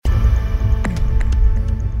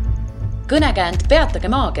Kõnekäänd Peatage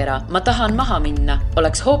maakera, ma tahan maha minna,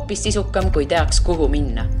 oleks hoopis sisukam, kui teaks, kuhu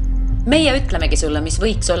minna. Meie ütlemegi sulle, mis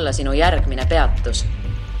võiks olla sinu järgmine peatus.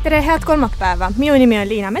 Tere, head kolmapäeva! Minu nimi on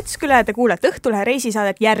Liina Metsküla ja te kuulete Õhtulehe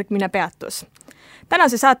reisisaadet Järgmine peatus.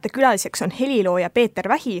 Tänase saate külaliseks on helilooja Peeter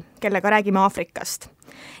Vähi, kellega räägime Aafrikast.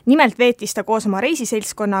 Nimelt veetis ta koos oma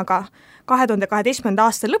reisiseltskonnaga 2012.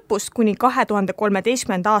 aasta lõpust kuni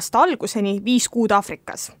 2013. aasta alguseni 5 kuud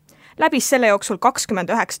Aafrikas. Läbis selle jooksul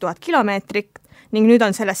 29 000 kilomeetrit ning nüüd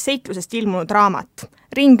on sellest seiklusest ilmunud raamat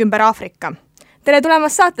Ring ümber Aafrika. Tere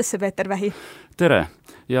tulemast saatesse, Peeter Vähi! Tere!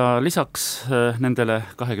 Ja lisaks nendele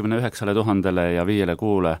 29 000 ja 5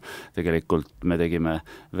 kuule tegelikult me tegime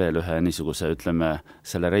veel ühe niisuguse, ütleme,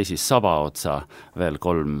 selle reisis sabaotsa veel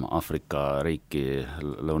 3 Aafrika riiki,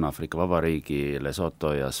 Lõuna-Aafrika Vabariigi,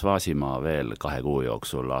 Lesotho ja Swazimaa veel 2 kuu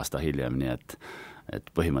jooksul aasta hiljem, nii et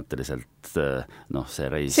põhimõtteliselt see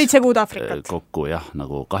reis 7 kuud Aafrikat kokku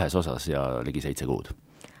nagu 2 osas ja ligi 7 kuud.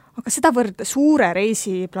 Aga sedavõrd suure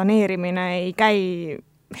reisi planeerimine ei käi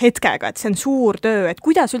hetkega, et see on suur töö, et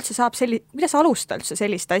kuidas üldse saab kuidas alustada üldse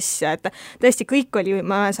sellist asja, et tõesti kõik oli,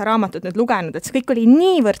 ma olen seda raamatut nüüd lugenud, et see kõik oli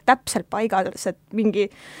niivõrd täpselt paigas, et mingi,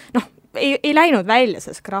 ei läinud välja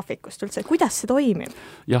sellest graafikust üldse, kuidas see toimib?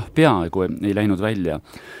 Jah, peaaegu ei läinud välja.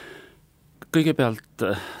 Kõigepealt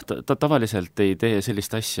tavaliselt ei tee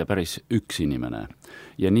sellist asja päris üks inimene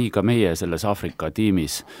ja nii ka meie selles Aafrika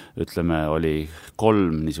tiimis, ütleme, oli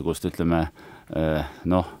 3 niisugust, ütleme,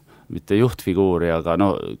 mitte juhtfiguuri, aga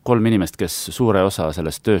 3 inimest, kes suure osa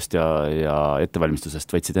sellest tööst ja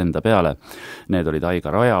ettevalmistusest võtsid enda peale. Need olid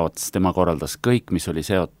Aigar Ojaots, tema korraldas kõik, mis oli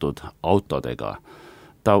seotud autodega.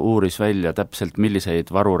 Ta uuris välja täpselt,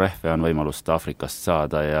 milliseid varurehve on võimalust Aafrikast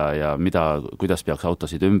saada ja kuidas peaks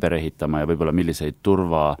autosid ümber ehitama ja võib-olla milliseid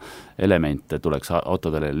turvaelemente tuleks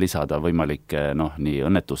autodele lisada võimalike nii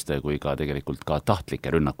õnnetuste kui ka tegelikult ka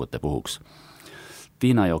tahtlike rünnakute puhuks.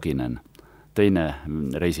 Tiina Joginen, teine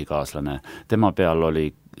reisikaaslane, tema peal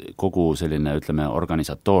oli kogu selline, ütleme,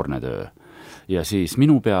 organisatoorne töö. Ja siis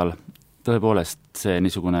minu peal tõepoolest see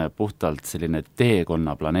niisugune puhtalt selline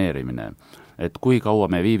teekonna planeerimine, et kui kaua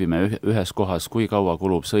me viibime ühes kohas, kui kaua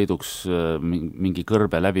kulub sõiduks mingi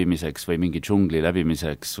kõrbe läbimiseks või mingi džungli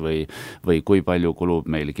läbimiseks või kui palju kulub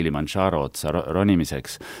meil Kilimanjaro otsa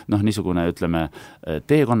ronimiseks. Niisugune, ütleme,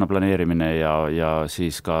 teekonna planeerimine ja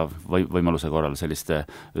siis ka võimaluse korral selliste,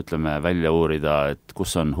 ütleme, välja uurida, et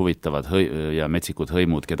kus on huvitavad ja metsikud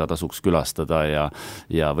hõimud, keda tasuks külastada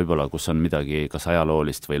ja võib-olla kus on midagi kas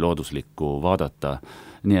ajaloolist või looduslikku vaadata.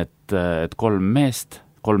 Nii et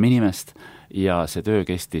 3 inimest ja see töö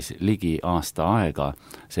kestis ligi aasta aega,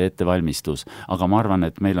 see ettevalmistus, aga ma arvan,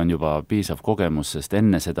 et meil on juba piisav kogemus, sest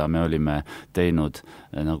enne seda me olime teinud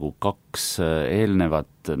nagu 2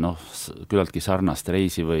 eelnevat, küllaltki sarnast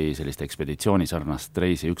reisi või sellist ekspeditsiooni sarnast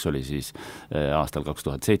reisi, üks oli siis aastal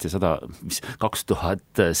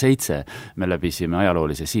 2007 me läbisime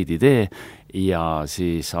ajaloolise Siiditee ja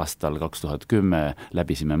siis aastal 2010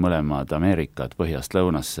 läbisime mõlemad Ameerikad põhjast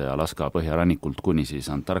lõunasse, Alaska põhjarannikult kuni siis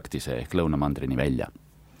Antarktise ehk lõunamandrini välja.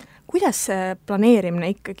 Kuidas see planeerimine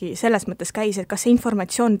ikkagi selles mõttes käis, et kas see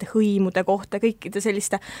informatsioonide hõimude kohta, kõikide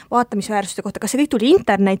selliste vaatamisväärsuste kohta, kas see kõik tuli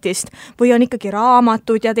internetist või on ikkagi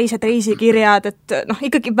raamatud ja teised reisikirjad, et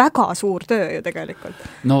ikkagi väga suur töö ju tegelikult?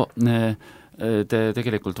 Te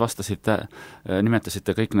tegelikult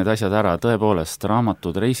nimetasite kõik need asjad ära, tõepoolest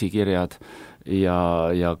raamatud, reisikirjad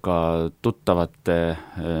ja ka tuttavate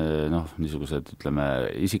niisugused,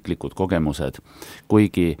 ütleme, isiklikud kogemused,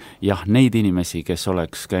 kuigi neid inimesi, kes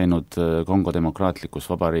oleks käinud Kongo demokraatlikus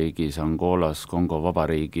vabariigis, Angolas, Kongo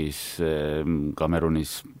vabariigis,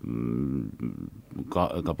 Kamerunis,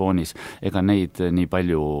 Gabonis, ega neid nii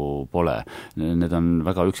palju pole. Need on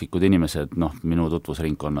väga üksikud inimesed, minu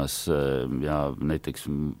tutvusringkonnas ja näiteks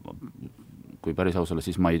kui päris ausale,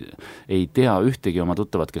 siis ma ei tea ühtegi oma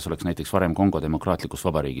tuttavat, kes oleks näiteks varem Kongo demokraatlikus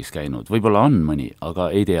vabariigis käinud. Võib-olla on mõni,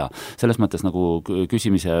 aga ei tea. Selles mõttes nagu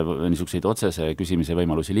küsimise, niisuguseid otsese küsimise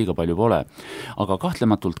võimalusi liiga palju pole. Aga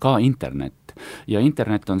kahtlematult ka internet. Ja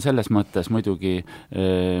internet on selles mõttes muidugi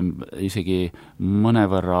isegi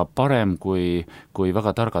mõnevõrra parem kui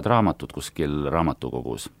väga targad raamatud kuskil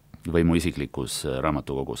raamatukogus või mu isiklikus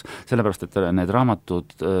raamatukogus. Sellepärast, et need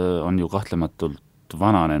raamatud on ju kahtlematult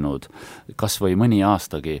vananenud kas või mõni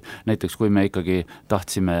aastagi. Näiteks kui me ikkagi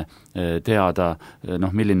tahtsime teada,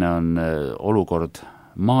 milline on olukord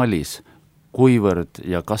Malis kuivõrd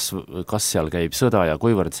ja kas seal käib sõda ja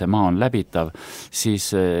kuivõrd see maa on läbitav, siis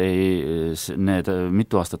need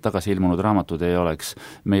mitu aastat tagasi ilmunud raamatud ei oleks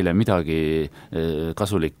meile midagi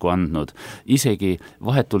kasulikku andnud. Isegi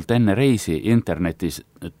vahetult enne reisi internetis,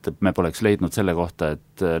 et me poleks leidnud selle kohta,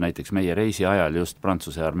 et näiteks meie reisi ajal just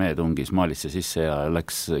Prantsuse armee tungis Malisse sisse ja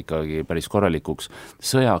läks ikkagi päris korralikuks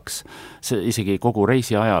sõjaks. Isegi kogu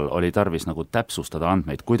reisi ajal oli tarvis nagu täpsustada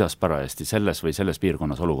andmeid, kuidas parajasti selles või selles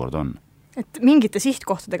piirkonnas olukord on. Et mingite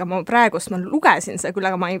sihtkohtadega ma lugesin seda küll,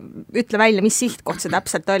 aga ma ei ütle välja, mis sihtkoht see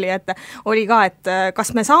täpselt oli, et oli ka, et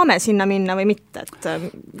kas me saame sinna minna või mitte, et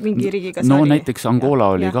mingi riigiga oli. Näiteks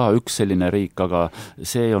Angola oli ka üks selline riik, aga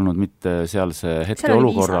see ei olnud mitte sealse hetke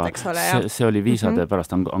olukorra, see oli viisade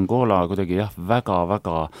pärast. Angola kuidagi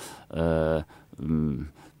väga-väga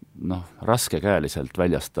raskekäeliselt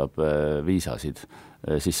väljastab viisasid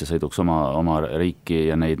sissesõiduks oma riiki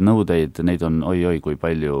ja neid nõudeid, neid on oi kui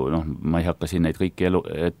palju, ma ei hakka siin neid kõiki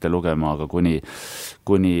ette lugema, aga kuni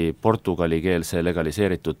portugalikeelse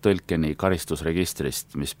legaliseeritud tõlkeni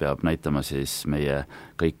karistusregistrist, mis peab näitama siis meie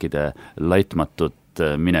kõikide laitmatut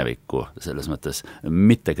minevikku, selles mõttes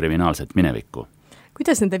mitte kriminaalset minevikku.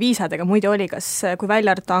 Kuidas nende viisadega muide oli, kui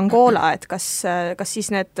välja arvata Angola, et kas siis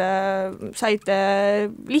need said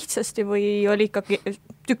lihtsasti või oli ikkagi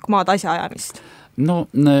tükk maad asjaajamist?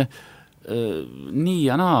 Nii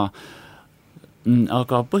ja naa,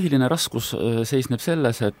 aga põhiline raskus seisneb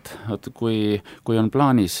selles, et kui on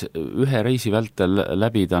plaanis ühe reisi vältel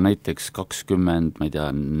läbida näiteks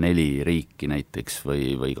 24 riiki näiteks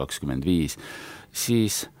või 25,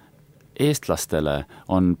 siis eestlastele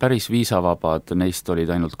on päris viisavabad, neist olid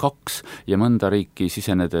ainult 2 ja mõnda riiki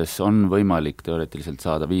sisenedes on võimalik teoreetiliselt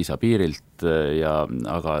saada viisa piirilt,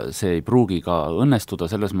 aga see ei pruugi ka õnnestuda,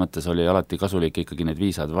 selles mõttes oli alati kasulik ikkagi need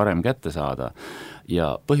viisad varem kätte saada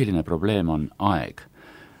ja põhiline probleem on aeg.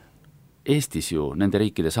 Eestis ju nende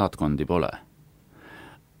riikide saatkondi pole.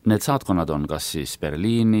 Need saatkonnad on kas siis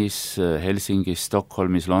Berliinis, Helsingis,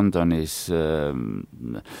 Stockholmis, Londonis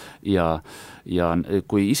ja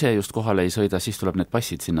kui ise just kohale ei sõida, siis tuleb need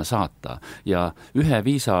passid sinna saata ja ühe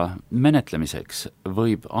viisa menetlemiseks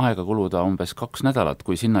võib aega kuluda umbes 2 nädalat,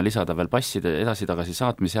 kui sinna lisada veel passide edasi-tagasi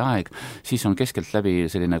saatmise aeg, siis on keskelt läbi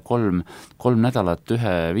selline 3 nädalat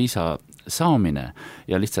ühe viisa saamine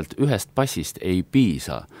ja lihtsalt ühest passist ei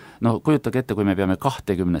piisa. Kujutage ette, kui me peame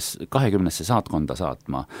 20 saatkonda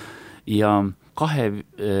saatma ja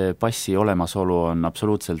 2 passi olemasolu on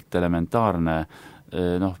absoluutselt elementaarne,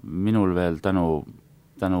 minul veel tänu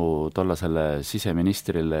tollasele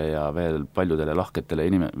siseministrile ja veel paljudele lahketele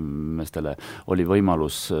inimestele oli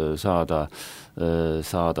võimalus saada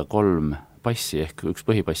 3 passi ehk 1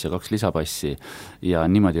 põhipass ja 2 lisapassi ja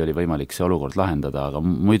niimoodi oli võimalik see olukord lahendada, aga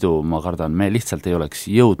muidu ma kardan, me lihtsalt ei oleks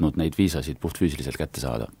jõudnud neid viisasid puhtfüüsiliselt kätte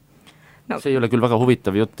saada. See ei ole küll väga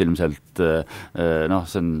huvitav jutt ilmselt,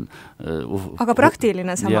 see on aga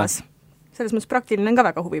praktiline samas, selles mõttes praktiline on ka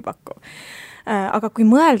väga huvipakkuv. Aga kui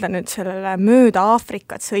mõelda nüüd sellele mööda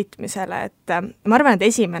Aafrikat sõitmisele, et ma arvan, et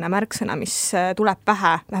esimene märksõna, mis tuleb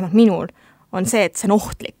pähe, vähemalt minul, on see, et see on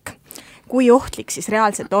ohtlik. Kui ohtlik siis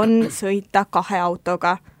reaalselt on sõita 2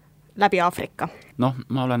 autoga läbi Aafrika? Ma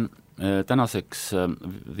olen tänaseks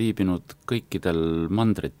viibinud kõikidel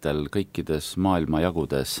mandritel, kõikides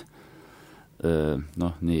maailmajagudes,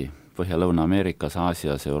 nii Põhja-Lõuna-Ameerikas,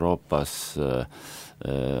 Aasias, Euroopas,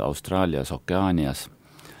 Austraalias, Okeaanias.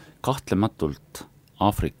 Kahtlematult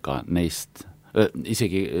Aafrika neist,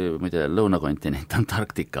 isegi muide lõunakontinent,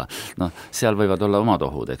 Antarktika, seal võivad olla omad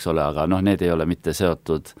ohud, eks ole, aga need ei ole mitte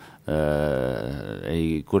seotud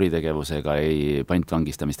ei kuritegevusega, ei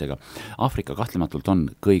pantvangistamistega. Aafrika kahtlematult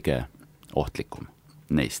on kõige ohtlikum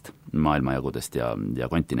neist maailmajagudest ja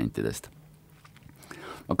kontinentidest.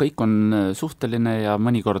 Kõik on suhteline ja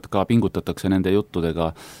mõnikord ka pingutatakse nende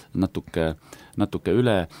juttudega natuke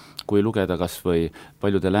üle, kui lugeda kas või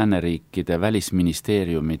paljude lääneriikide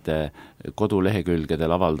välisministeeriumide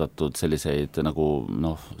kodulehekülgedel avaldatud selliseid nagu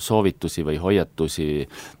soovitusi või hoiatusi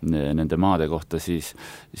nende maade kohta, siis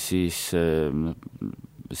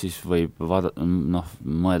võib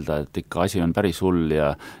mõelda, et ikka asi on päris hull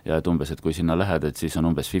ja et umbes, et kui sinna lähed, et siis on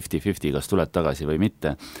umbes 50-50, kas tuled tagasi või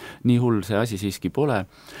mitte. Nii hull see asi siiski pole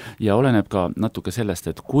ja oleneb ka natuke sellest,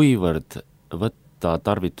 et kuivõrd võtta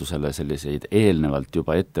tarvitusele selliseid eelnevalt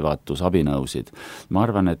juba ettevaatus-abinõusid. Ma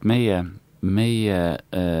arvan, et meie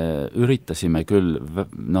üritasime küll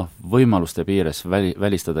võimaluste piires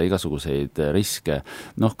välistada igasuguseid riske,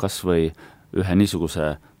 kas või ühe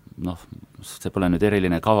niisuguse see pole nüüd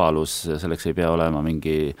eriline kavalus, selleks ei pea olema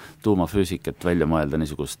mingi tuumafüüsikat välja mõelda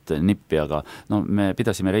niisugust nippi, aga me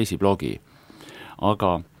pidasime reisiblogi.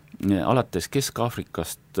 Aga alates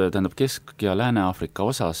Kesk-Aafrikast, tähendab Kesk- ja Lääne-Aafrika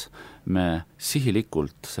osas, me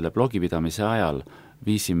sihilikult selle blogipidamise ajal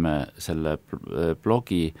viisime selle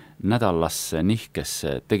blogi nädalasse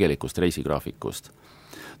nihkesse tegelikust reisigraafikust.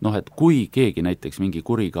 Noh, et kui keegi näiteks mingi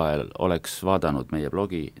kurikael oleks vaadanud meie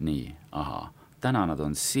blogi, nii, täna nad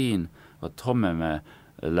on siin, vot homme me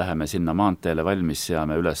läheme sinna maanteele valmis,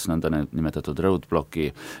 seame üles nõnda nimetatud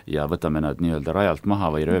roadblocki ja võtame nad nii-öelda rajalt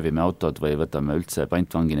maha või röövime autod või võtame üldse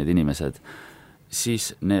pantvangi need inimesed,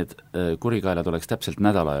 siis need kurikaelad oleks täpselt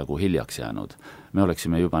nädala jagu hiljaks jäänud. Me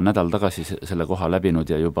oleksime juba nädal tagasi selle koha läbinud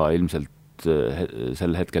ja juba ilmselt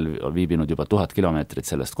sel hetkel viibinud juba 1000 kilomeetrit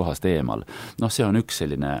sellest kohast eemal. Noh, see on üks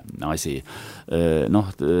selline asi. Noh,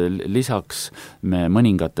 lisaks me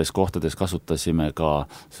mõningates kohtades kasutasime ka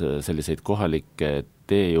selliseid kohalikke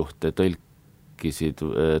teejuhte,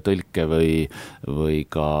 tõlke või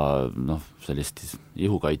ka sellist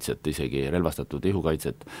ihukaitset, isegi relvastatud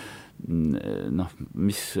ihukaitset,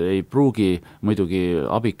 mis ei pruugi muidugi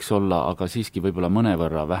abiks olla, aga siiski võib-olla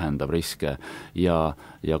mõnevõrra vähendab riske ja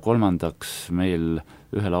kolmandaks meil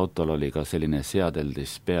ühel autol oli ka selline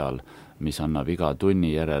seadeldis peal, mis annab iga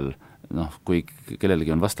tunni järel, kui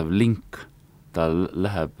kellelegi on vastav link, ta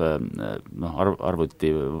läheb arvuti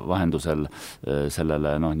vahendusel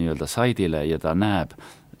sellele nii-öelda saidile ja ta näeb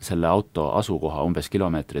selle auto asukoha umbes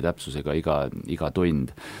kilomeetri täpsusega iga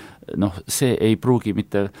tund. See ei pruugi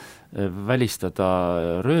mitte välistada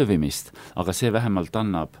röövimist, aga see vähemalt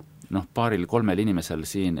annab paaril-kolmel inimesel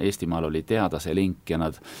siin Eestimaal oli teada see link ja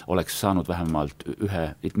nad oleks saanud vähemalt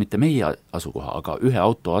mitte meie asukoha, aga ühe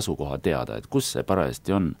auto asukoha teada, et kus see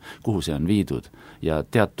parajasti on, kuhu see on viidud ja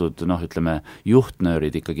teatud,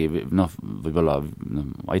 juhtnöörid ikkagi võib-olla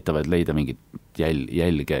aitavad leida mingit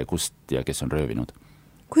jälge, kust ja kes on röövinud.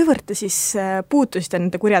 Kuivõrd te siis puutusite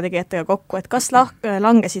nende kurjategijatega kokku, et kas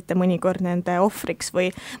langesite mõnikord nende ohvriks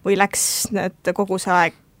või läks need kogu see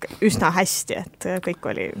aeg üsna hästi, et kõik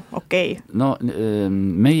oli okei? No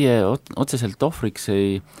meie otseselt ohvriks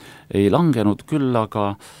ei langenud küll,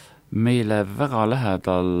 aga meile väga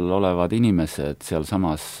lähedal olevad inimesed seal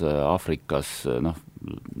samas Aafrikas,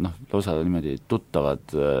 lausa niimoodi tuttavad,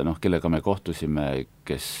 kellega me kohtusime,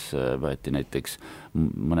 kes võeti näiteks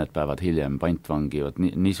mõned päevad hiljem pantvangi,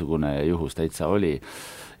 niisugune juhus täitsa oli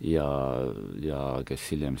ja kes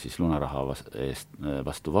hiljem siis lunaraha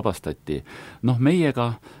vastu vabastati.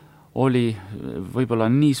 Meiega oli võib-olla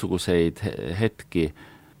niisuguseid hetki,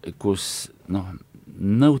 kus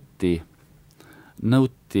nõuti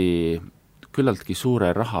küllaltki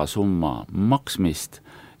suure rahasumma maksmist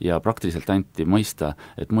ja praktiliselt anti mõista,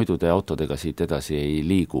 et muidu te autodega siit edasi ei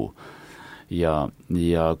liigu. Ja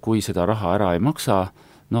kui seda raha ära ei maksa,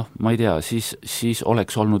 ma ei tea, siis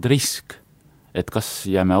oleks olnud risk, et kas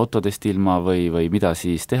jääme autodest ilma või mida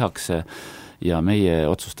siis tehakse ja meie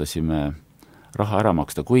otsustasime raha ära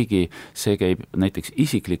maksta, kuigi see käib näiteks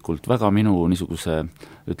isiklikult väga minu niisuguse,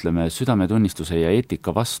 südametunnistuse ja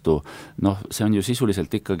eetika vastu, see on ju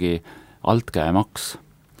sisuliselt ikkagi altkäemaks.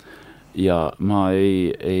 Ja ma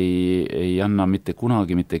ei anna mitte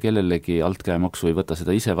kunagi mitte kellelegi altkäemaksu, ei võta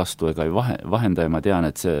seda ise vastu ega ei vahenda ja ma tean,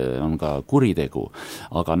 et see on ka kuritegu.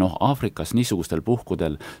 Aga Aafrikas niisugustel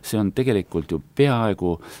puhkudel see on tegelikult ju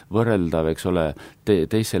peaaegu võrreldav, eks ole,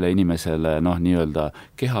 teisele inimesele nii-öelda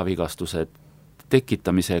kehavigastuse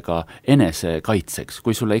tekitamisega enesekaitseks.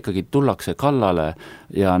 Kui sulle ikkagi tullakse kallale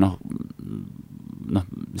ja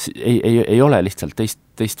ei ole lihtsalt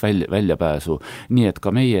teist väljapääsu, nii et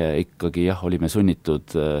ka meie ikkagi olime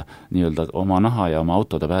sunnitud nii-öelda oma naha ja oma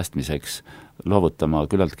autode päästmiseks loovutama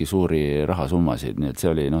küllaltki suuri rahasummasid, nii et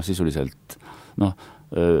see oli sisuliselt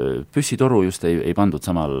püssitoru just ei pandud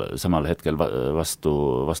samal hetkel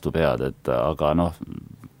vastu pead, et aga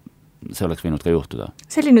see oleks võinud ka juhtuda.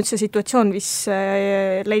 See oli nüüd see situatsioon, mis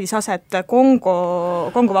leidis aset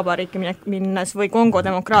Kongo vabariiki minnes või Kongo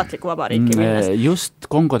demokraatliku vabariiki minnes? Just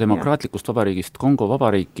Kongo demokraatlikust vabariigist Kongo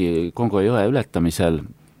vabariiki Kongo jõe ületamisel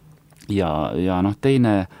ja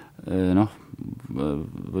teine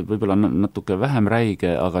võib-olla natuke vähem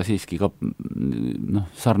räige, aga siiski ka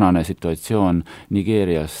sarnane situatsioon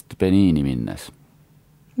Nigeeriast Benini minnes.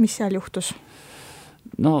 Mis seal juhtus?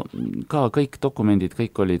 Ka kõik dokumendid,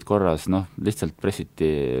 kõik olid korras, lihtsalt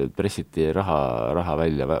pressiti raha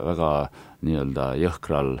välja väga nii-öelda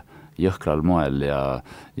jõhkral moel ja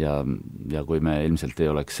kui me ilmselt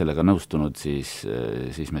ei oleks sellega nõustunud, siis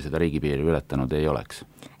me seda riigipiiri ületanud ei oleks.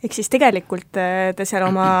 Ehk siis tegelikult te seal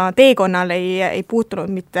oma teekonnal ei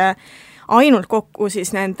puutunud mitte ainult kokku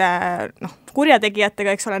siis nende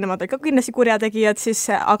kurjategijatega, eks ole, nemad olid ka kindlasti kurjategijad siis,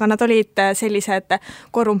 aga nad olid sellised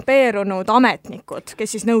korrumpeerunud ametnikud,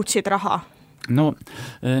 kes siis nõudsid raha. No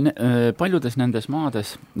paljudes nendes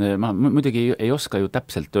maades, ma muidugi ei oska ju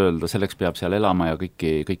täpselt öelda, selleks peab seal elama ja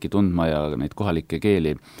kõiki tundma ja neid kohalikke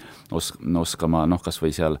keeli oskama, kas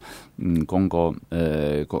või seal Kongo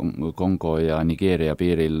ja Nigeeria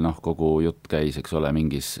piiril, kogu jutt käis, eks ole,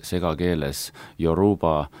 mingis segakeeles,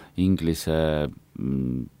 Yoruba, inglise,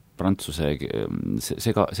 prantsuse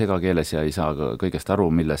segakeeles ja ei saa kõigest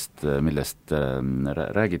aru, millest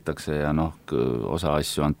räägitakse ja osa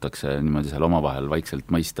asju antakse niimoodi seal omavahel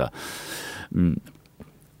vaikselt mõista.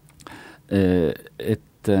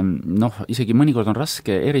 Et isegi mõnikord on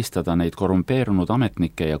raske eristada neid korrumpeerunud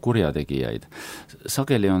ametnikke ja kurjategijaid.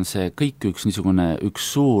 Sageli on see kõik üks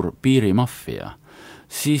suur piirimaffia.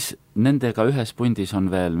 Siis nendega ühes pundis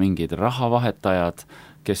on veel mingid rahavahetajad,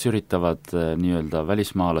 kes üritavad nii-öelda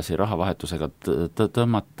välismaalasi rahavahetusega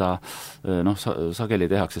tõmmata, sageli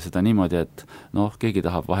tehakse seda niimoodi, et keegi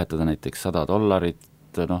tahab vahetada näiteks $100,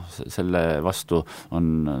 selle vastu on,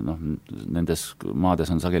 nendes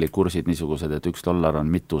maades on sageli kursid niisugused, et $1 on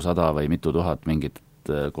mitu sada või mitu tuhat mingit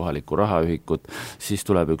kohalikku rahaühikut, siis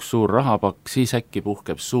tuleb üks suur rahapakk, siis äkki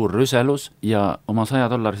puhkeb suur rüselus ja oma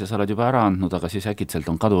 $100 sa oled juba ära andnud, aga siis äkitselt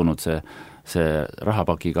on kadunud see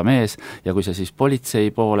rahapakiga mees ja kui sa siis politsei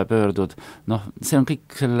poole pöördud, see on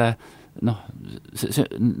kõik selle,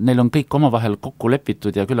 neil on kõik omavahel kokku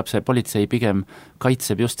lepitud ja küllap see politsei pigem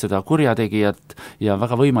kaitseb just seda kurjategijat ja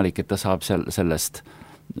väga võimalik, et ta saab sellest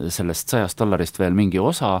 $100 veel mingi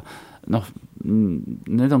osa,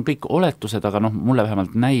 need on kõik oletused, aga mulle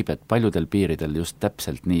vähemalt näib, et paljudel piiridel just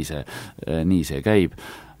täpselt nii see käib.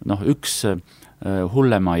 Üks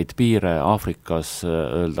hullemaid piire Aafrikas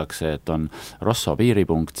öeldakse, et on Rosso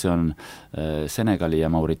piiripunkt, see on Senegali ja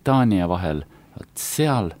Mauritaania vahel,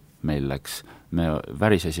 seal meil läks, me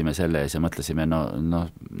värisesime selle ees ja mõtlesime,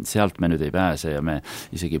 sealt me nüüd ei pääse ja me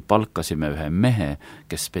isegi palkasime ühe mehe,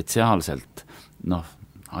 kes spetsiaalselt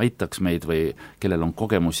aitaks meid või kellel on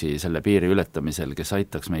kogemusi selle piiri ületamisel, kes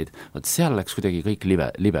aitaks meid, seal läks kuidagi kõik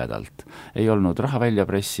libedalt. Ei olnud raha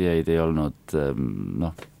väljapressijaid, ei olnud,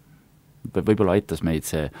 võib-olla aitas meid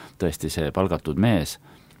tõesti see palgatud mees.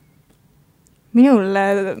 Minul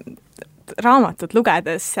raamatut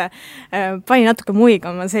lugedes pani natuke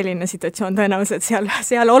muigama selline situatsioon, tõenäoliselt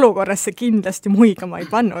seal olukorras see kindlasti muigama ei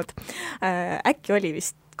pannud. Äkki oli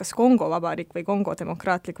vist kas Kongo vabariik või Kongo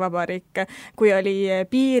demokraatlik vabariik, kui oli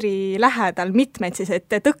piiri lähedal mitmeid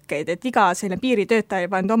tõkkeid, et iga selline piiritöötaja ei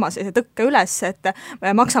pannud oma sellise tõkke üles, et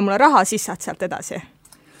maksa mulle raha, siis saad sealt edasi.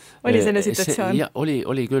 Oli selle situatsioon?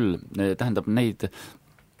 Oli küll, tähendab neid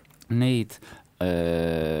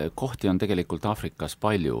kohti on tegelikult Aafrikas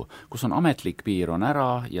palju, kus on ametlik piir on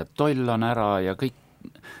ära ja toll on ära ja kõik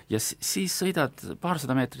ja siis sõidad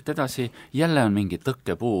paarsada meetrit edasi, jälle on mingi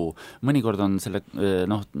tõkkepuu, mõnikord on selle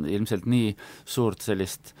ilmselt nii suurt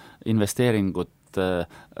sellist investeeringut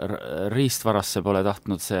riistvarasse pole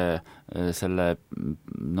tahtnud selle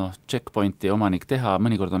checkpointi omanik teha,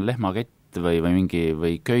 mõnikord on lehmakett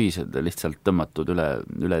või köis lihtsalt tõmmatud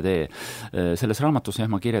üle tee. Selles raamatus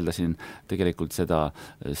ma kirjeldasin tegelikult seda,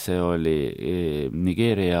 see oli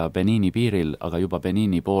Nigeeria Benini piiril, aga juba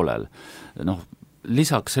Benini poolel.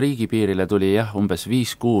 Lisaks riigipiirile tuli umbes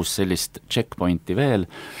 5-6 sellist checkpointi veel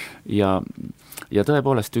ja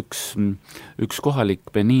tõepoolest üks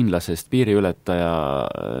kohalik beniinlasest piiriületaja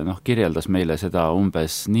kirjeldas meile seda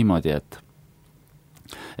umbes niimoodi,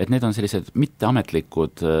 et need on sellised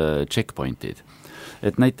mitteametlikud checkpointid.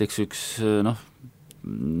 Et näiteks üks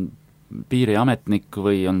piiriametnik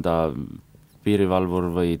või on ta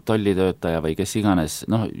piirivalvur või tollitöötaja või kes iganes,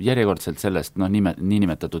 järjekordselt sellest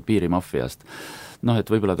niinimetatud piirimafiast.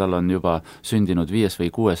 Et võib-olla tal on juba sündinud 5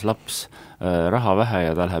 või 6 laps, raha vähe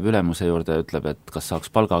ja ta läheb ülemuse juurde ja ütleb, et kas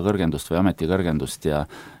saaks palgakõrgendust või ametikõrgendust ja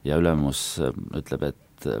ülemus ütleb,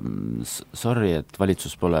 et sorry, et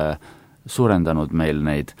valitsus pole suurendanud meil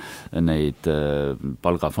neid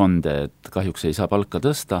palgafonde, et kahjuks ei saa palka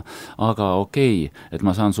tõsta, aga okei, et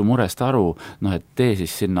ma saan su murest aru, et tee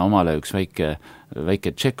siis sinna omale üks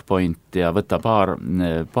väike checkpoint ja võta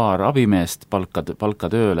paar abimeest palka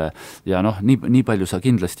tööle ja nii palju sa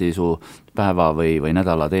kindlasti su päeva või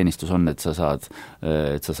nädala teenistus on, et sa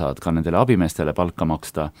saad ka nendele abimeestele palka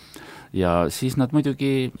maksta. Ja siis nad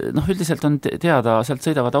muidugi, üldiselt on teada, sealt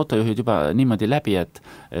sõidavad autojuhid juba niimoodi läbi, et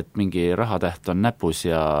mingi rahatäht on näpus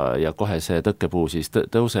ja kohe see tõkkepuu siis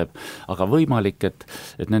tõuseb, aga võimalik, et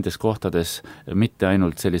nendes kohtades mitte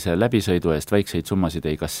ainult sellise läbisõidu eest väikseid summasid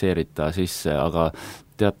ei kasseerita sisse, aga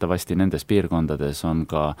teatavasti nendes piirkondades on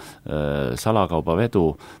ka salakaubavedu,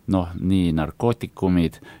 nii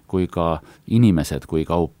narkootikumid kui ka inimesed kui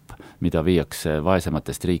kaup mida viiakse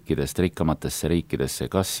vaesematest riikidest rikkamatesse riikidesse,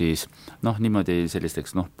 kas siis niimoodi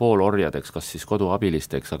sellisteks poolorjadeks, kas siis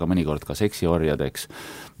koduabilisteks, aga mõnikord ka seksiorjadeks,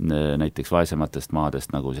 näiteks vaesematest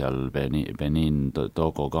maadest, nagu seal Benin,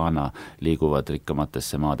 Togo, Ghana, liiguvad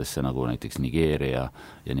rikkamatesse maadesse, nagu näiteks Nigeeria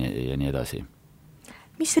ja nii edasi.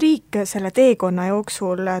 Mis riik selle teekonna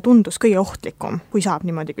jooksul tundus kõige ohtlikum, kui saab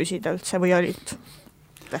niimoodi küsida üldse, või olid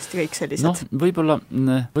tästi kõik sellised?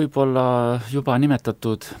 Võib-olla juba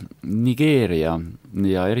nimetatud Nigeeria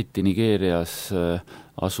ja eriti Nigeerias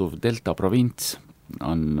asuv Delta provints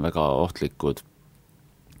on väga ohtlikud,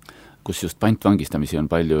 kus just pantvangistamisi on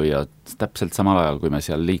palju ja täpselt samal ajal, kui me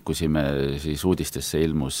seal liikusime, siis uudistesse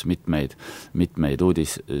ilmus mitmeid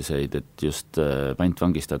uudiseid, et just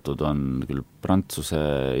pantvangistatud on küll Prantsuse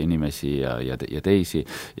inimesi ja teisi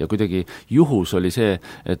ja kuidagi juhus oli see,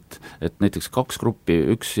 et näiteks 2 gruppi,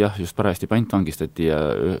 üks just parajasti pantvangistati ja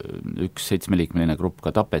üks 7-liikmeline grupp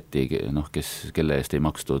ka tapeti, kelle eest ei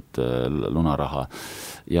makstud lunaraha.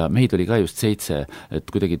 Ja meid oli ka just 7,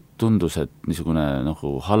 et kuidagi tundus, et niisugune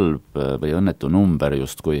halb või õnnetu number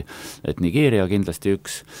justkui, et Nigeeria kindlasti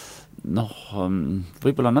üks,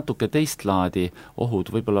 võib-olla natuke teist laadi ohud,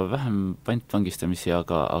 võib-olla vähem pantvangistamisi,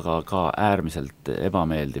 aga ka äärmiselt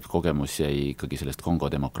ebameeldiv kogemus jäi ikkagi sellest Kongo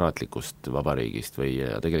demokraatlikust vabariigist või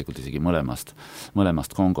tegelikult isegi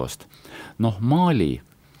mõlemast Kongost. Mali,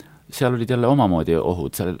 seal olid jälle omamoodi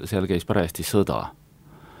ohud, seal käis parajasti sõda.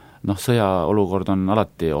 Sõjaolukord on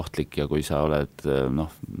alati ohtlik ja kui sa oled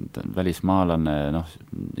välismaalane,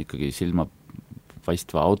 ikkagi silma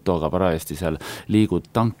paistva autoga parajasti seal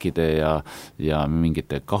liigud tankide ja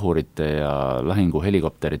mingite kahurite ja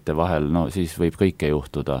lahinguhelikopterite vahel, siis võib kõike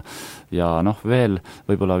juhtuda. Ja veel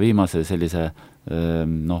võib-olla viimase sellise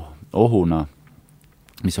ohuna,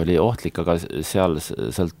 mis oli ohtlik, aga seal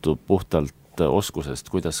sõltub puhtalt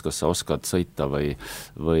oskusest, kuidas, kas sa oskad sõita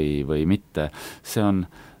või mitte. See on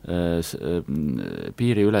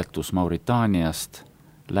piiriületus Mauritaaniast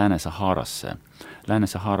Lääne-Saharasse.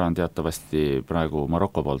 Lääne-Sahara on teatavasti praegu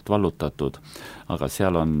Maroko poolt vallutatud, aga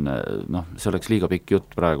seal on, see oleks liiga pikk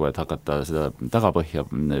jutt praegu, et hakata seda tagapõhja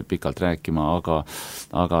pikalt rääkima,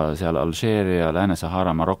 aga seal Alžeeria,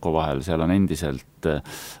 Lääne-Sahara, Maroko vahel, seal on endiselt,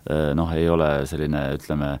 ei ole selline,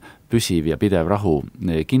 ütleme, püsiv ja pidev rahu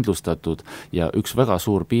kindlustatud ja üks väga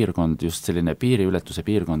suur piirkond, just selline piiriületuse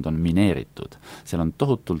piirkond on mineeritud. Seal on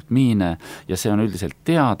tohutult miine ja see on üldiselt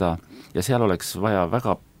teada ja seal oleks vaja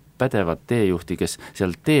väga pädevad teejuhti, kes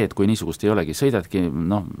seal teed, kui niisugust ei olegi, sõidadki,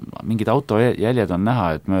 mingid autojäljed on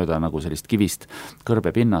näha, et mööda nagu sellist kivist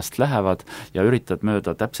kõrbepinnast lähevad ja üritad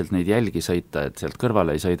mööda täpselt neid jälgi sõita, et sealt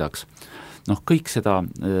kõrvale ei sõidaks. Kõik seda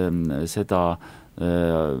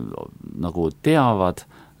nagu teavad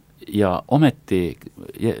ja ometi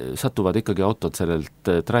satuvad ikkagi autod sellelt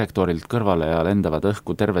trajektoorilt kõrvale ja lendavad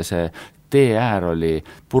õhku, terve see tee äär oli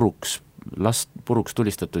puruks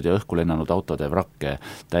tulistatud ja õhku lennanud autode vrakke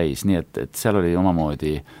täis, nii et seal oli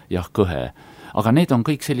omamoodi kõhe. Aga need on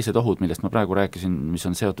kõik sellised ohud, millest ma praegu rääkisin, mis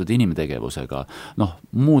on seotud inimtegevusega.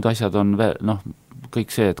 Muud asjad on veel,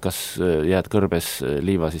 kõik see, et kas jääd kõrbes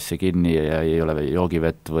liiva sisse kinni ja ei ole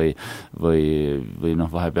joogivett või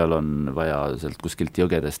vahepeal on vaja sealt kuskilt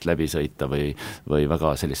jõgedest läbi sõita või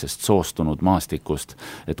väga sellisest soostunud maastikust,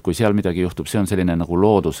 et kui seal midagi juhtub, see on selline nagu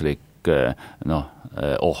looduslik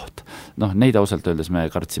oht. Neid ausalt öeldes me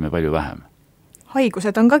kartsime palju vähem.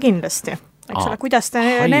 Haigused on ka kindlasti. Eks ole, kuidas te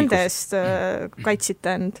nende eest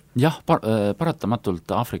kaitsite end? Jah, paratamatult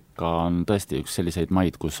Aafrika on tõesti üks selliseid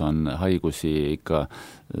maid, kus on haigusi ikka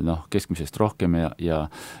keskmisest rohkem ja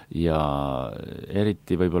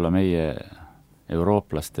eriti võib-olla meie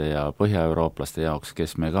eurooplaste ja põhjaeurooplaste jaoks,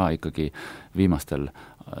 kes me ka ikkagi viimastel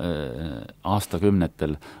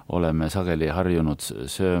aastakümnetel oleme sageli harjunud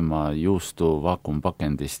sööma juustu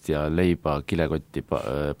vaakumpakendist ja leiba kilekotti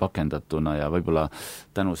pakendatuna ja võib-olla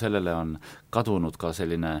tänu sellele on kadunud ka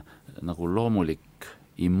selline nagu loomulik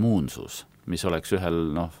immuunsus, mis oleks ühel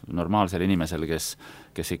normaalsel inimesel,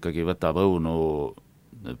 kes ikkagi võtab õunu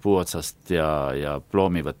puu otsast ja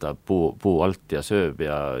ploomi võtab puu alt ja sööb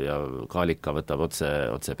ja kaalika võtab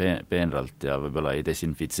otse peenralt ja võib-olla ei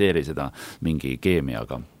desinfitseeri seda mingi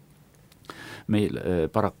keemiaga. Meil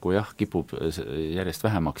paraku kipub järjest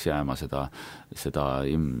vähemaks jääma seda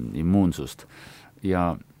immuunsust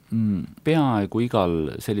ja peaaegu igal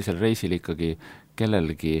sellisel reisil ikkagi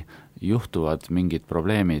kellelgi juhtuvad mingid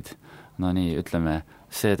probleemid, ütleme,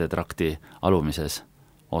 seedetrakti alumises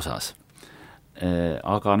osas.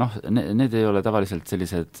 Aga need ei ole tavaliselt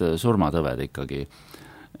sellised surmatõved ikkagi.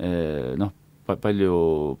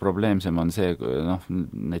 palju probleemsem on see, noh,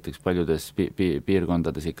 näiteks paljudes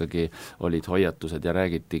piirkondades ikkagi olid hoiatused ja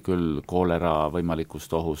räägiti küll koolera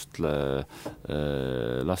võimalikust ohust,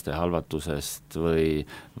 laste halvatusest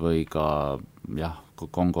või ka jah,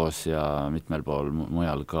 Kongos ja mitmel pool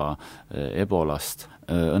mujal ka ebolast.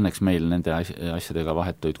 Õnneks meil nende asjadega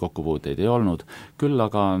vahetuid kokkupuuteid ei olnud, küll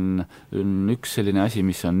aga on üks selline asi,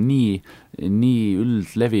 mis on nii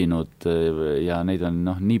üldlevinud ja neid on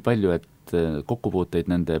nii palju, et kokkupuuteid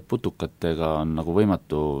nende putukatega on nagu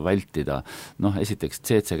võimatu vältida. Esiteks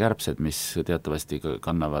CC-kärbsed, mis teatavasti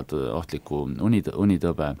kannavad ohtlikku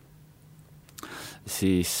unitõbe,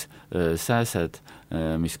 siis sääsed,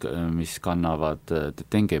 mis kannavad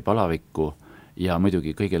dengue palavikku ja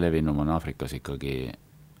muidugi kõige levinum on Aafrikas ikkagi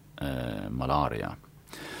malaaria.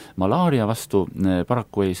 Malaaria vastu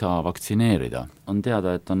paraku ei saa vaktsineerida. On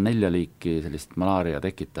teada, et on 4 liiki sellist malaaria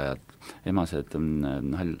tekitajat. Emased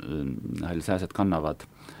hallsääsed kannavad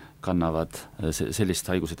sellist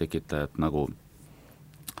haiguse tekitajat nagu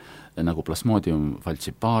Plasmodium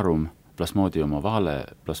falciparum, Plasmodium ovale,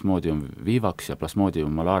 Plasmodium vivax ja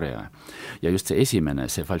Plasmodium malaria. Ja just see esimene,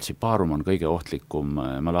 see falciparum on kõige ohtlikum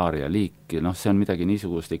malaaria liik. See on midagi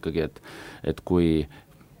niisugust ikkagi, et kui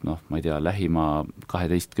ma ei tea, lähima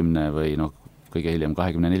 12 või kõige hiljem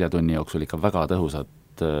 24 tunni jooksul ikka väga tõhusat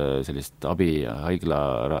sellist abi, haigla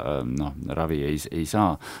ravi ei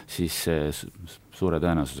saa, siis suure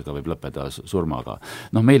tõenäosusega võib lõppeda surmaga.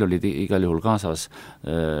 Meil olid igal juhul kaasas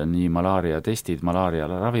nii malaaria testid, malaaria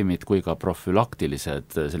ravimid kui ka profülaktilised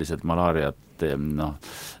sellised malaariat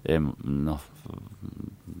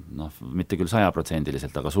mitte küll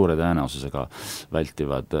 100%, aga suure tõenäosusega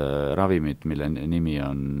vältivad ravimid, mille nimi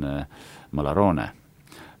on Malarone.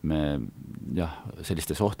 Me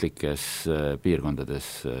sellistes ohtlikes piirkondades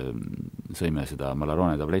sõime seda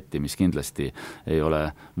Malarone tabletti, mis kindlasti ei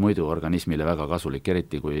ole muidu organismile väga kasulik,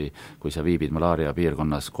 eriti kui sa viibid malaaria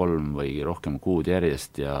piirkonnas 3 või rohkem kuud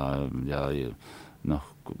järjest ja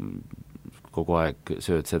kogu aeg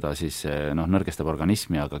sööd seda, siis nõrgestab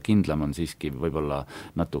organismi, aga kindlam on siiski võib-olla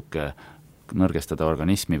natuke nõrgestada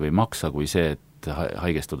organismi või maksa kui see, et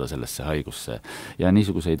haigestuda sellesse haigusse. Ja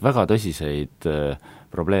niisuguseid väga tõsiseid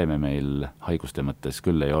probleeme meil haiguste mõttes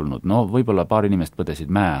küll ei olnud. Võib-olla paar inimest põdesid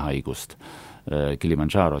mäehaigust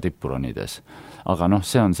Kilimanjaro tippuronides, aga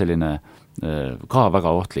see on selline ka väga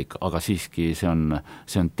ohtlik, aga siiski see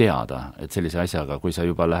on teada, et sellise asjaga, kui sa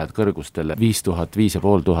juba lähed kõrgustele 5000,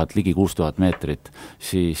 5500, ligi 6000 meetrit,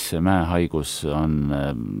 siis mäehaigus on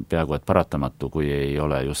peaaegu et paratamatu, kui ei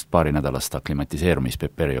ole just paari nädalast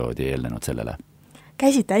aklimatiseerumisperioodi eelnenud sellele.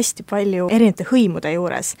 Käisite hästi palju erinevate hõimude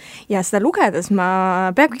juures ja seda lugedes ma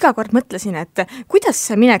peaaegu iga kord mõtlesin, et kuidas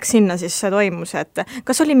see minek sinna siis toimus, et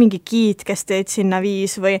kas oli mingi giid, kes teid sinna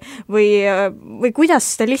viis või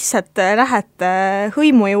kuidas te lihtsalt lähete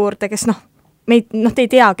hõimu juurde, kes te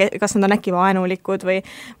ei tea, kas nad on äkki vaenulikud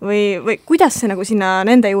või kuidas see nagu sinna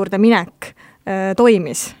nende juurde minek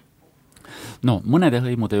toimis? Mõnede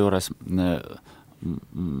hõimude juures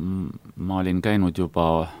ma olin käinud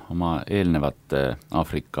juba oma eelnevate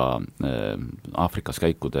Aafrikas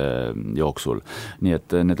käikude jooksul, nii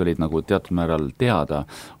et need olid nagu teatud määral teada.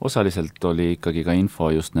 Osaliselt oli ikkagi ka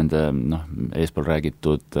info just nende eespool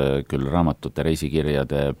räägitud küll raamatute,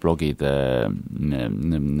 reisikirjade, blogide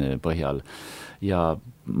põhjal. Ja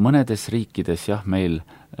mõnedes riikides meil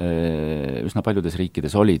üsna paljudes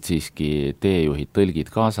riikides olid siiski teejuhid, tõlgid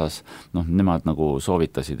kaasas, nemad nagu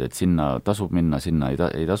soovitasid, et sinna tasub minna, sinna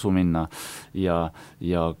ei tasu minna ja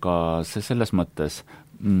ka selles mõttes,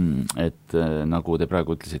 et nagu te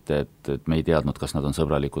praegu ütlesite, et me ei teadnud, kas nad on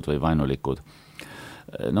sõbralikud või vaenulikud.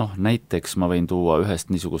 Näiteks ma võin tuua ühest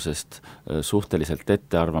niisugusest suhteliselt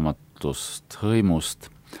ettearvamatust hõimust,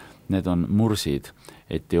 need on mursid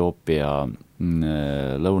Etioopia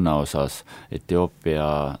lõunaosas.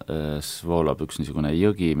 Etioopias voolab üks niisugune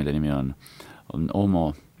jõgi, mille nimi on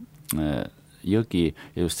Omo jõgi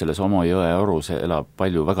ja just selles Omo jõe orus elab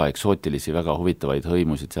palju väga eksootilisi, väga huvitavaid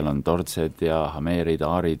hõimusid, seal on tortsed ja hameerid,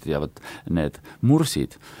 aarid ja need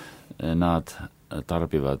mursid, nad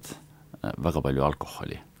tarbivad väga palju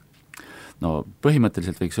alkoholi.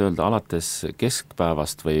 Põhimõtteliselt võiks öelda, alates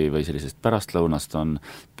keskpäevast või sellisest pärastlõunast on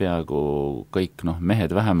peaaegu kõik mehed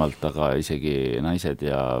vähemalt, aga isegi naised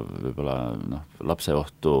ja võib-olla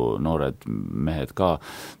lapseohtu noored mehed ka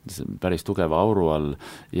päris tugeva auru all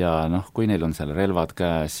ja kui neil on seal relvad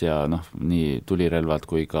käes ja nii tulirelvad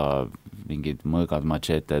kui ka mingid mõõgad,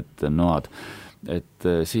 macheted, noad, et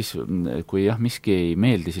siis kui miski ei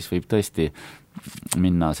meeldi, siis võib tõesti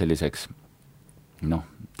minna selliseks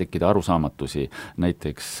tekkida arusaamatusi,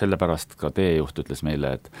 näiteks sellepärast ka teejuht ütles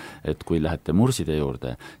meile, et kui lähete murside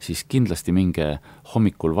juurde, siis kindlasti minge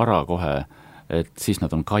hommikul vara kohe, et siis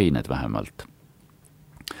nad on kained vähemalt.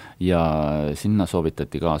 Ja sinna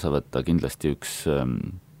soovitati kaasa võtta kindlasti üks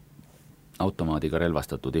automaadiga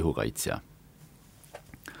relvastatud ihukaitsja.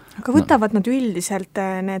 Aga võtavad nad üldiselt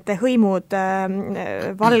need hõimud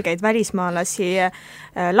valgeid välismaalasi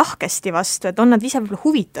lahkesti vastu, et on nad ise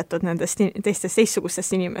huvitatud nendest teistest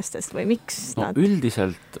teistsugustest inimestest või miks nad?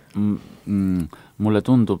 Üldiselt mulle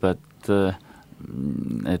tundub, et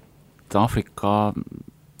Aafrika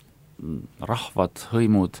rahvad,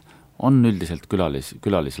 hõimud on üldiselt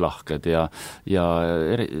külalislahked ja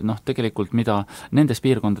tegelikult mida nendes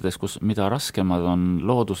piirkondades, mida raskemad on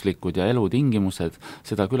looduslikud ja elutingimused,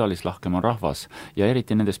 seda külalislahkem on rahvas ja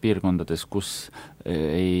eriti nendes piirkondades, kus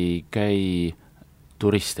ei käi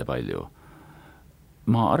turiste palju.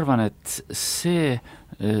 Ma arvan, et see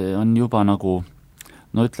on juba nagu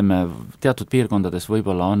ütleme, teatud piirkondades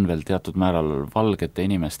võib-olla on veel teatud määral valgete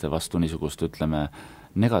inimeste vastu niisugust, ütleme,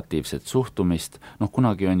 negatiivset suhtumist,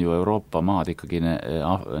 kunagi on ju Euroopa maad ikkagi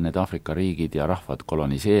need Aafrika riigid ja rahvad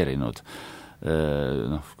koloniseerinud,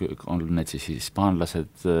 on need siis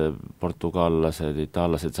hispaanlased, portugallased,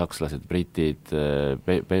 itaallased, sakslased, britid,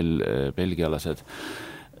 belgialased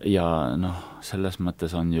ja selles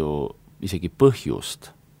mõttes on ju isegi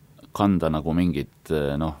põhjust kanda nagu mingit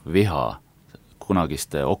viha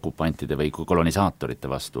kunagiste okupantide või kolonisaatorite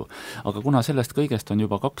vastu. Aga kuna sellest kõigest on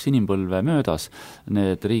juba 2 inimpõlve möödas,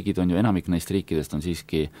 need riigid on ju, enamik neist riikidest on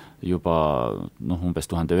siiski juba umbes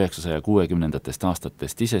 1960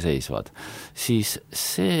 aastatest iseseisvad, siis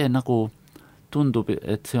see nagu tundub,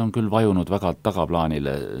 et see on küll vajunud väga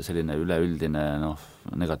tagaplaanile selline üleüldine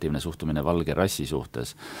negatiivne suhtumine valge rassi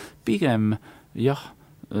suhtes. Pigem jah,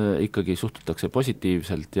 ikkagi suhtutakse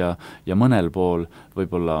positiivselt ja mõnel pool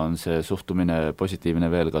võib-olla on see suhtumine positiivne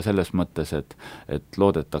veel ka selles mõttes, et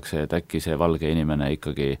loodetakse, et äkki see valge inimene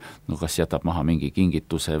ikkagi kas jätab maha mingi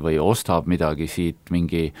kingituse või ostab midagi siit,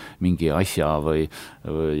 mingi asja või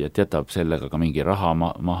et jätab sellega ka mingi raha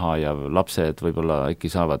maha ja lapsed võib-olla äkki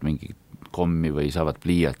saavad mingi kommi või saavad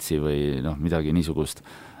pliiatsi või midagi niisugust,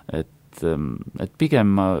 et pigem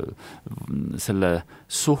ma selle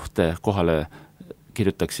suhte kohale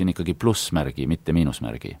kirjutaksin ikkagi plussmärgi, mitte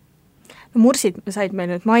miinusmärgi. Mursid said meil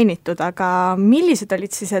nüüd mainitud, aga millised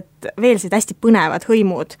olid siis veel hästi põnevad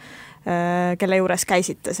hõimud, kelle juures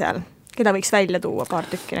käisite seal? Keda võiks välja tuua paar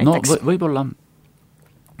tükki näiteks?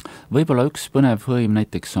 Võib-olla üks põnev hõim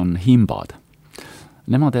näiteks on himbad.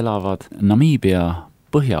 Nemad elavad Namiibia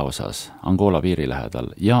põhjaosas, Angola piiri lähedal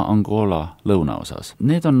ja Angola lõunaosas.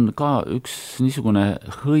 Need on ka üks niisugune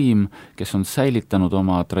hõim, kes on säilitanud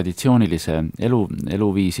oma traditsioonilise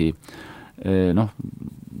eluviisi.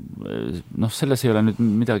 Selles ei ole nüüd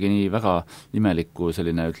midagi nii väga imelikku,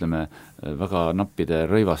 selline, ütleme, väga nappide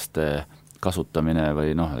rõivaste kasutamine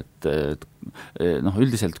või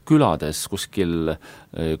üldiselt külades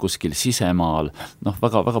kuskil sisemaal,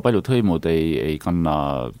 väga paljud hõimud ei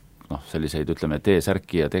kanna selliseid, ütleme,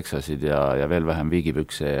 T-särki ja teksasid ja veel vähem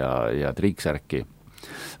viigipükse ja triiksärki,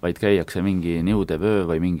 vaid käiakse mingi niudevöö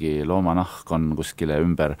või mingi loomanahk on kuskile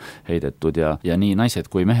ümber heidetud ja nii naised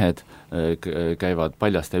kui mehed käivad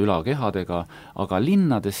paljaste ülakehadega, aga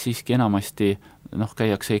linnades siiski enamasti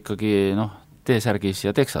käiakse ikkagi T-särgis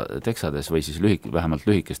ja teksades või siis vähemalt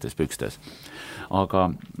lühikestes pükstes.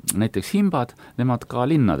 Aga näiteks himbad, nemad ka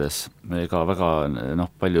linnades ega väga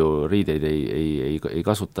palju riideid ei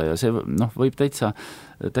kasuta ja see võib täitsa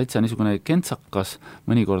niisugune kentsakas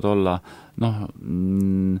mõnikord olla,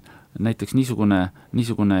 näiteks niisugune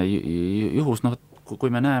juhus,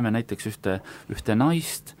 kui me näeme näiteks ühte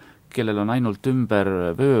naist, kellel on ainult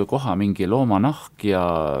ümber vöökoha mingi loomanahk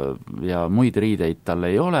ja muid riideid tal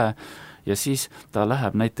ei ole, ja siis ta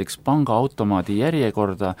läheb näiteks pangaautomaadi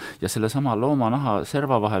järjekorda ja sellesama loomanaha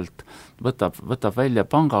serva vahelt võtab välja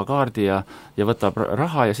pangakaardi ja võtab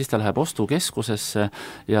raha ja siis ta läheb ostukeskusesse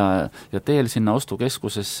ja teel sinna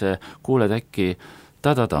ostukeskusesse kuuled äkki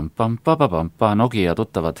Nokia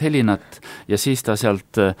tuttavat helinat ja siis ta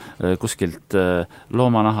sealt kuskilt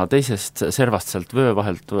loomanaha teisest servast sealt vöö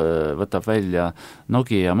vahelt võtab välja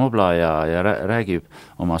Nokia Mobla ja räägib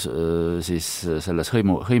oma siis selles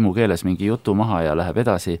hõimukeeles mingi jutu maha ja läheb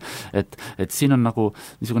edasi, et siin on nagu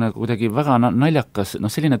niisugune kuidagi väga naljakas,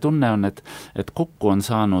 selline tunne on, et kokku on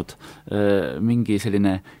saanud mingi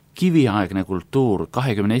selline kiviaegne kultuur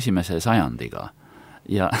 21. sajandiga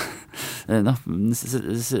ja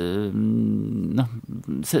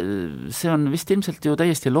see on vist ilmselt ju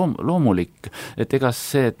täiesti loomulik, et ega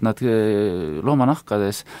see, et nad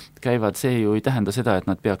loomanahkades käivad, see ju ei tähenda seda, et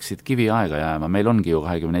nad peaksid kiviaega jääma, meil ongi ju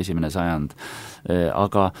 21. sajand,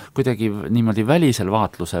 aga kuidagi niimoodi välisel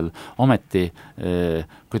vaatlusel ometi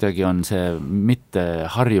kuidagi on see mitte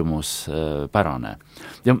harjumuspärane.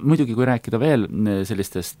 Ja muidugi, kui rääkida veel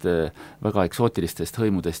sellistest väga eksootilistest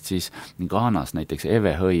hõimudest, siis Ghanas näiteks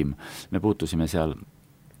Ewe-hõim, me puutusime seal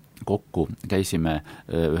kokku, käisime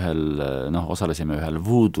osalesime ühel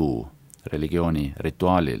voodoo religiooni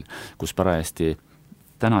rituaalil, kus parajasti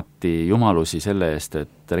tänati jumalusi selle eest,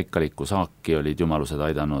 et rikkalikku saaki olid jumalused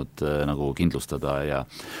aidanud nagu kindlustada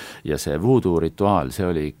ja see voodoo rituaal, see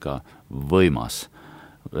oli ikka võimas,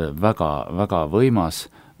 väga, väga võimas,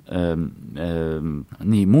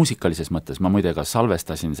 nii muusikalises mõttes, ma muide ka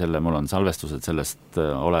salvestasin selle, mul on salvestused sellest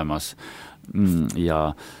olemas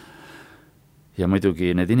ja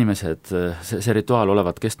muidugi need inimesed, see rituaal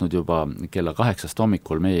olevat kestnud juba kella 8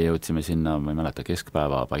 hommikul, meie jõudsime sinna, ma ei mäleta,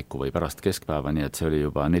 keskpäeva paiku või pärast keskpäeva, nii et see oli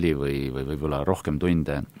juba 4 või võib-olla rohkem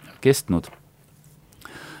tunde kestnud.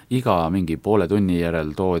 Iga mingi poole tunni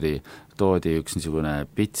järel toodi üks niisugune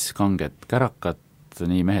pits kanget kärakat,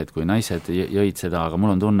 nii mehed kui naised jõid seda, aga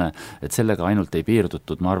mul on tunne, et sellega ainult ei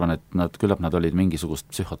piirdutud, ma arvan, et küllap nad olid mingisugust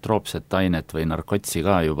psühhotroopset ainet või narkotsi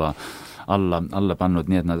ka juba alla pannud,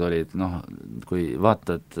 nii et nad olid, kui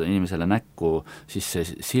vaatad inimesele näkku, siis see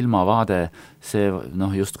silmavaade, see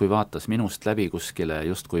justkui vaatas minust läbi kuskile,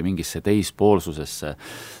 justkui mingisse teispoolsusesse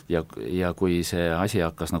ja kui see asi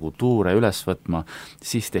hakkas nagu tuure üles võtma,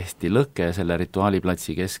 siis tehti lõke selle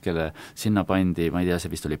rituaaliplatsi keskele, sinna pandi, ma ei tea,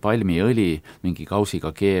 see vist oli palmiõli, mingi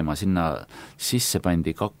kausiga keema, sinna sisse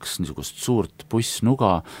pandi 2 niisugust suurt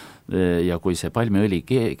pussnuga ja kui see palmiõli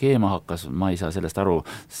keema hakkas, ma ei saa sellest aru,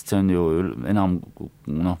 sest see on ju enam,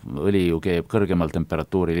 õli ju keeb kõrgemal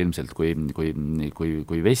temperatuuril ilmselt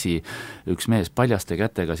kui vesi, üks mees paljaste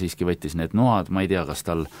kätega siiski võttis need noad, ma ei tea, kas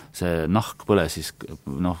tal see nahk põles siis,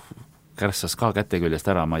 kärssas ka käte küljest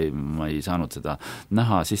ära, ma ei saanud seda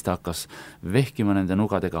näha, siis ta hakkas vehkima nende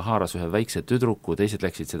nugadega, haaras ühe väikse tüdruku, teised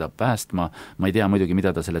läksid seda päästma, ma ei tea muidugi,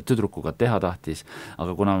 mida ta selle tüdrukuga teha tahtis,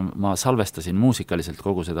 aga kuna ma salvestasin muusikaliselt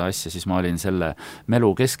kogu seda asja, siis ma olin selle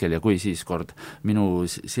melu keskel ja kui siis kord minu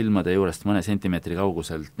silmade juurest mõne sentimeetri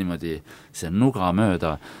kauguselt niimoodi see nuga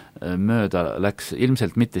mööda läks,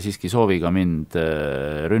 ilmselt mitte siiski sooviga mind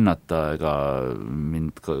rünnata ega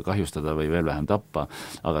mind kahjustada või veel vähem tappa,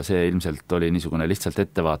 aga see ilmselt oli niisugune lihtsalt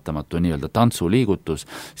ettevaatamatu nii-öelda tantsuliigutus,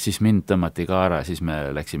 siis mind tõmmati ka ära, siis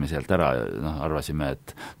me läksime sealt ära, arvasime,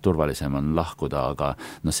 et turvalisem on lahkuda, aga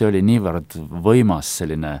see oli niivõrd võimas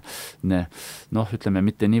selline, ütleme,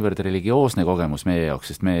 mitte niivõrd religioosne kogemus meie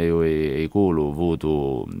jaoks, sest me ju ei kuulu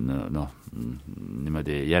voodoo,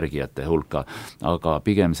 niimoodi järgijate hulka, aga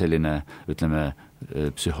pigem selline, ütleme,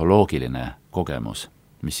 psühholoogiline kogemus,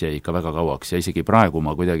 mis jäi ikka väga kauaks ja isegi praegu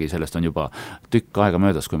ma kuidagi, sellest on juba tükk aega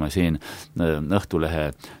möödas, kui ma siin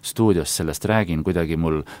Õhtulehe stuudios sellest räägin, kuidagi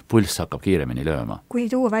mul pulss hakkab kiiremini lööma. Kui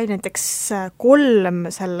tuua välja näiteks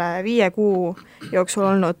 3 selle 5 kuu jooksul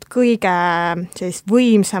olnud kõige sellist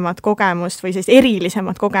võimsamat kogemust või sellist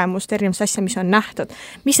erilisemat kogemust, erilist asja, mis on nähtud,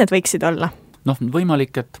 mis need võiksid olla?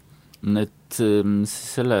 Võimalik, et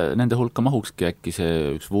nende hulka mahukski äkki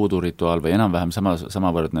see üks voodoo rituaal või enam-vähem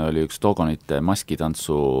samavõrdne oli üks Dogonite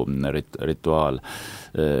maskitantsu rituaal,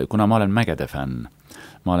 kuna ma olen mägede fänn.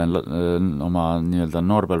 Ma olen oma nii-öelda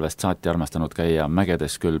noorpõlvest saati armastanud käia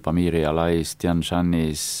mägedes küll Pamiri alais, Tian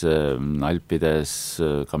Shanis, Alpides,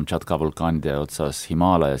 Kamtšatka vulkaanide otsas,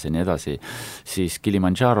 Himaalajas ja nii edasi, siis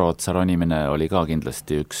Kilimanjaro otsa ronimine oli ka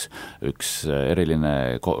kindlasti üks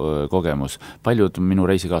eriline kogemus. Paljud minu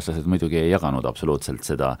reisikaaslased muidugi ei jaganud absoluutselt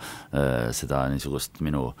seda niisugust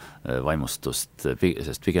minu vaimustust,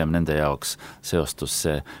 sest pigem nende jaoks seostus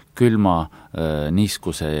see külma,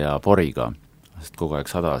 niiskuse ja poriga, sest kogu aeg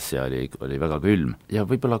sadas ja oli väga külm. Ja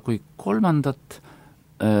võib-olla kui 3.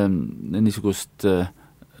 niisugust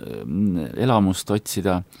elamust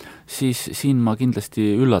otsida, siis siin ma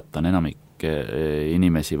kindlasti üllatan enamikke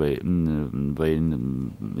inimesi või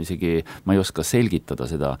isegi ma ei oska selgitada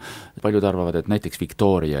seda. Paljud arvavad, et näiteks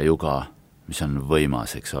Victoria juga, mis on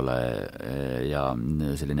võimas, eks ole, ja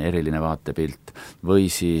selline eriline vaatepilt, või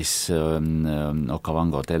siis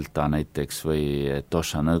Okavango delta näiteks või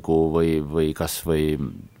Tosha nõgu või kas või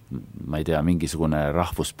ma ei tea, mingisugune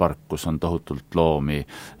rahvuspark, kus on tohutult loomi,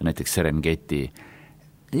 näiteks Serengeti.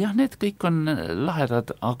 Jah, need kõik on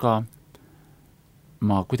lahedad, aga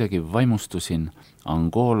ma kuidagi vaimustusin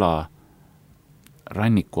Angola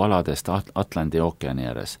rannikualadest Atlandi ookeani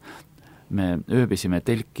ääres. Me ööbisime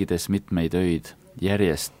telkides mitmeid öid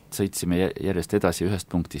järjest sõitsime järjest edasi ühest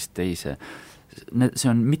punktist teise. See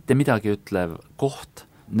on mitte midagi ütlev koht.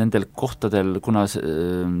 Nendel kohtadel, kuna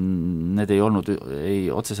need ei olnud ei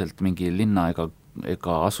otseselt mingi linna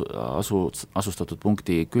ega asustatud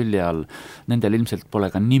punkti külje all, nendel ilmselt pole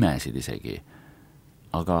ka nimesid isegi.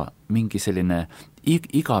 Aga mingi selline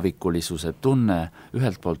igavikulisuse tunne,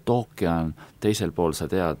 ühelt poolt ookean, teisel pool sa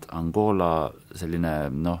tead Angola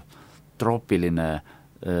selline troopiline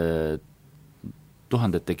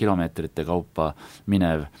tuhandete kilomeetrite kaupa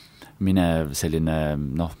minev selline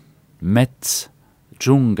mets,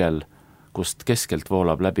 džungel, kust keskelt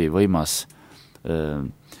voolab läbi võimas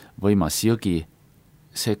jõgi.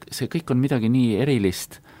 See kõik on midagi nii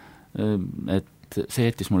erilist, et see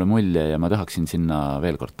jättis mulle mulje ja ma tahaksin sinna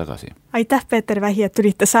veel kord tagasi. Aitäh, Peeter Vähi, et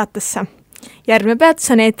tulite saatesse. Järgmine peatus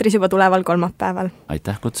on eetris juba tuleval kolmapäeval.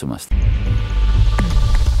 Aitäh kutsumast!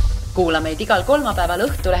 Kuula meid igal kolmapäeval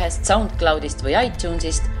Õhtulehest, SoundCloudist või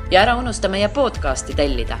iTunesist ja ära unusta meie podcasti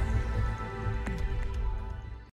tellida.